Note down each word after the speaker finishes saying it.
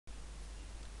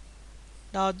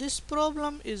Now this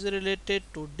problem is related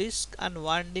to disk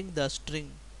unwinding the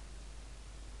string.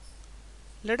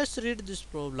 Let us read this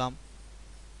problem.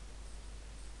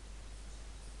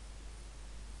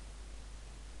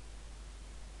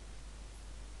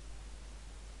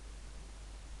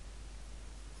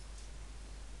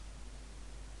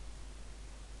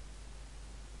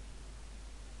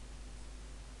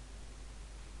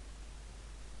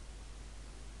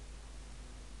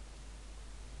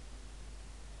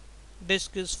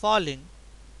 Disk is falling.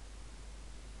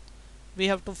 We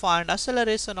have to find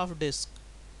acceleration of disk.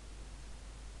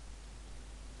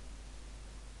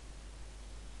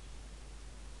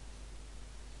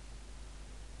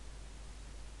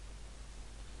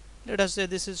 Let us say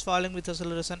this is falling with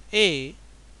acceleration a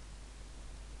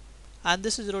and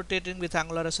this is rotating with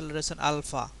angular acceleration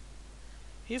alpha.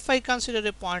 If I consider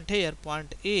a point here,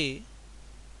 point A,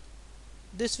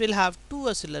 this will have two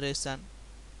acceleration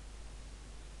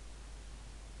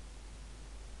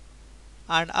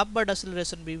and upward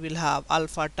acceleration B will have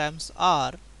alpha times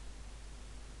r,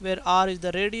 where r is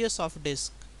the radius of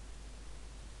disk.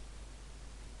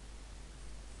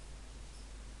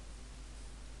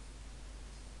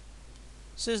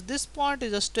 Since this point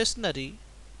is a stationary,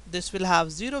 this will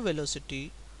have zero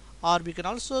velocity, or we can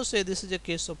also say this is a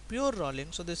case of pure rolling,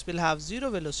 so this will have zero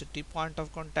velocity, point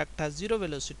of contact has zero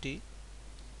velocity.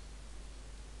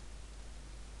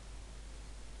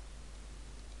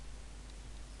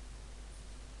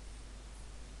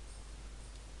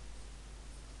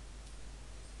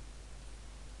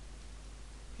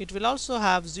 It will also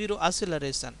have zero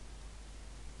acceleration.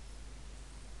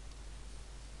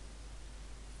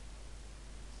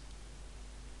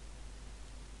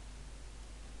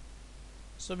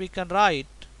 So we can write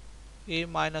a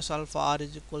minus alpha r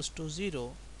is equals to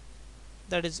 0,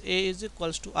 that is a is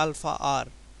equals to alpha r.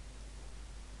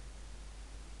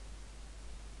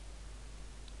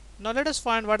 Now let us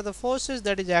find what are the forces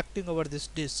that is acting over this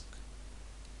disk.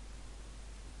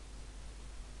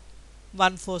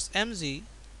 One force mg,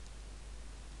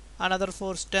 another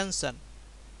force tension.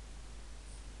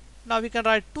 Now we can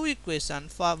write two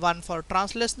equations, for one for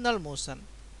translational motion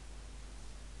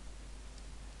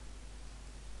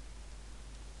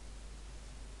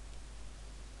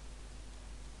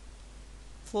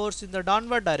force in the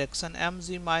downward direction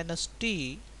mg minus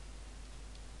t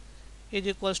is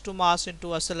equals to mass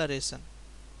into acceleration.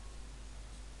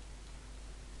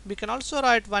 We can also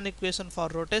write one equation for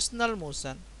rotational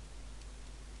motion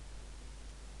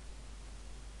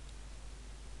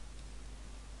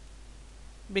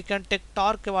we can take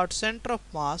torque about center of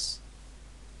mass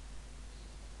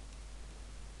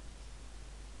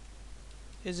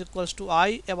is equals to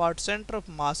I about center of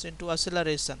mass into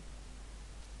acceleration.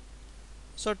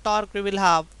 So torque we will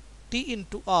have T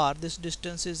into R, this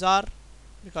distance is R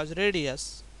because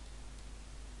radius.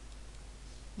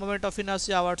 Moment of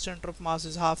inertia about center of mass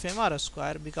is half mr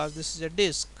square because this is a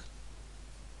disk.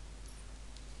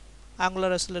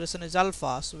 Angular acceleration is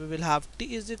alpha, so we will have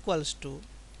T is equals to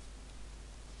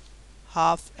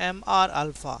half mr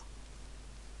alpha.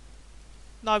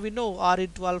 Now we know R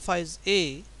into alpha is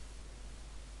A,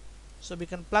 so we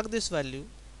can plug this value.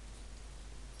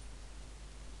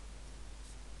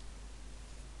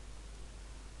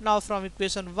 Now from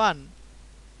equation 1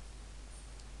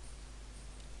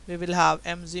 we will have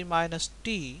mg minus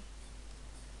t,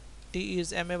 t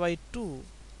is ma by 2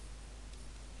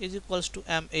 is equals to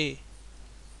ma.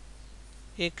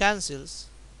 A cancels,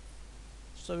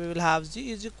 so we will have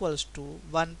z is equals to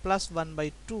 1 plus 1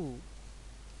 by 2.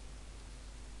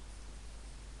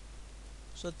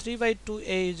 So 3 by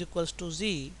 2a is equals to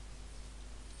z.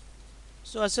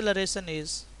 So acceleration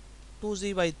is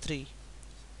 2z by 3.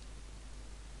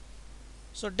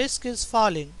 So disk is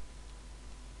falling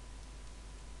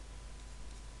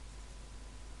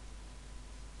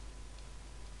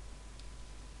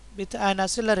with an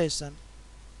acceleration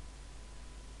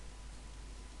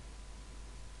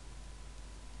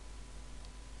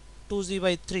z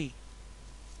by 3.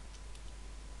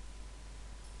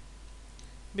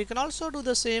 We can also do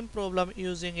the same problem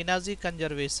using energy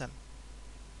conservation.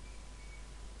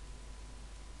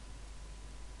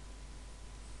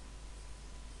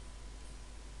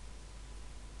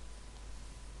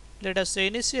 Let us say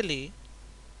initially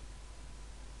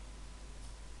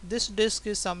this disk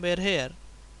is somewhere here,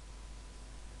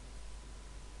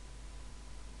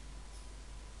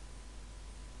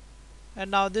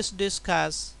 and now this disk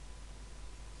has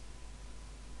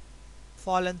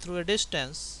fallen through a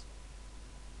distance.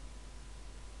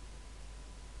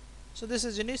 So this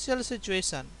is initial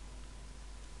situation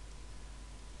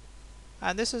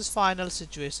and this is final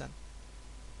situation.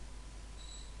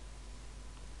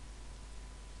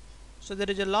 So there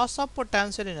is a loss of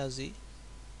potential energy.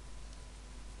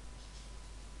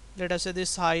 Let us say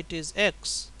this height is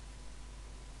x.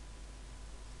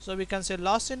 So we can say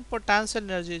loss in potential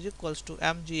energy is equals to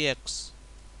mgx.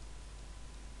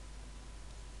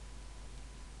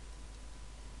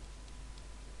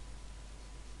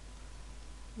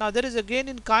 Now there is a gain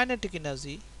in kinetic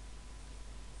energy,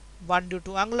 one due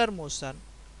to angular motion,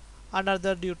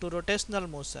 another due to rotational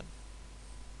motion.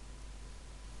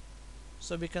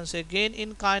 So we can say gain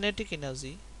in kinetic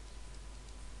energy.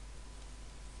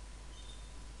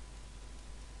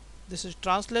 This is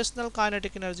translational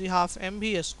kinetic energy half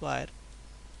mv square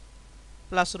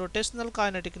plus rotational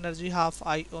kinetic energy half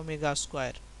I omega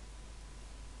square.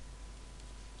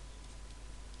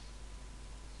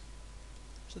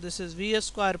 So this is v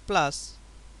square plus,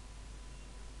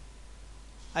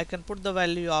 I can put the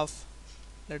value of,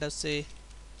 let us say,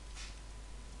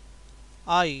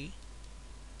 I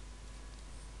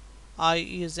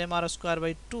is mr square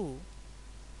by 2,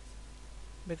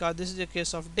 because this is a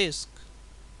case of disk.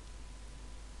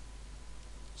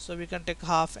 So we can take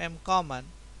half m common.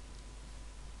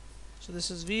 So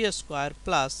this is v square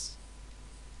plus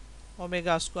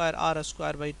omega square r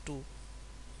square by 2.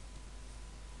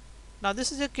 Now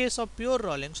this is a case of pure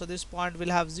rolling, so this point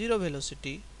will have 0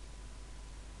 velocity.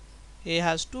 A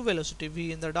has 2 velocity,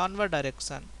 v in the downward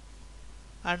direction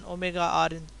and omega r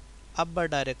in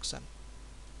upward direction.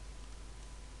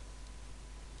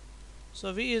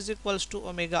 So v is equals to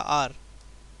omega r.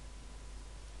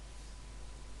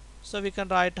 So we can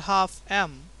write half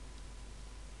m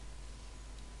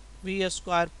v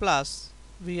square plus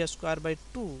v square by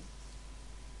 2.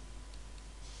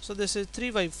 So this is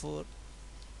 3 by 4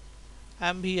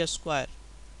 mv square.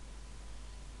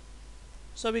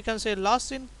 So we can say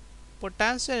loss in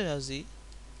potential energy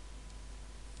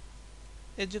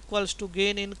is equals to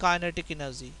gain in kinetic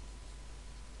energy.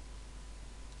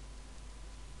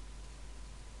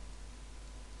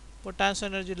 Potential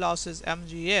energy loss is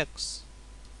mgx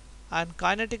and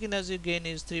kinetic energy gain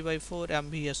is 3 by 4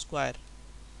 mv square.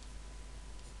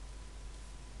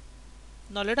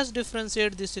 Now let us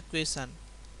differentiate this equation,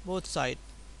 both sides,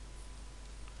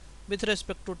 with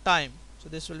respect to time. So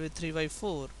this will be 3 by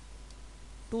 4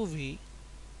 2v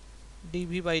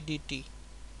dv by dt.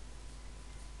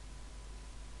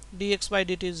 dx by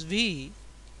dt is v,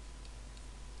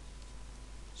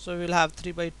 so we will have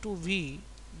 3 by 2v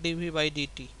dv by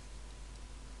dt.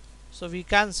 So v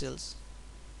cancels,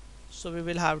 so we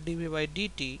will have dv by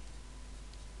dt,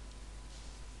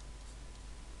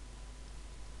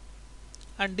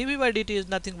 and dv by dt is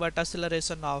nothing but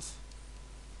acceleration of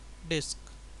disk.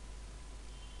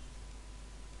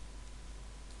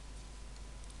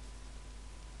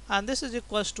 And this is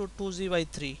equals to 2g by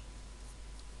 3.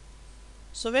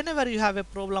 So whenever you have a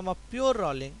problem of pure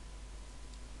rolling,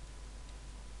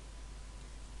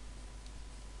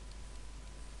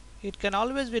 it can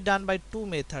always be done by two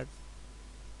methods.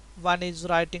 One is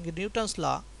writing Newton's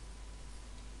law,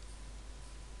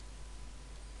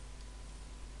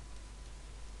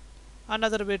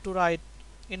 another way to write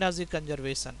energy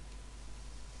conservation.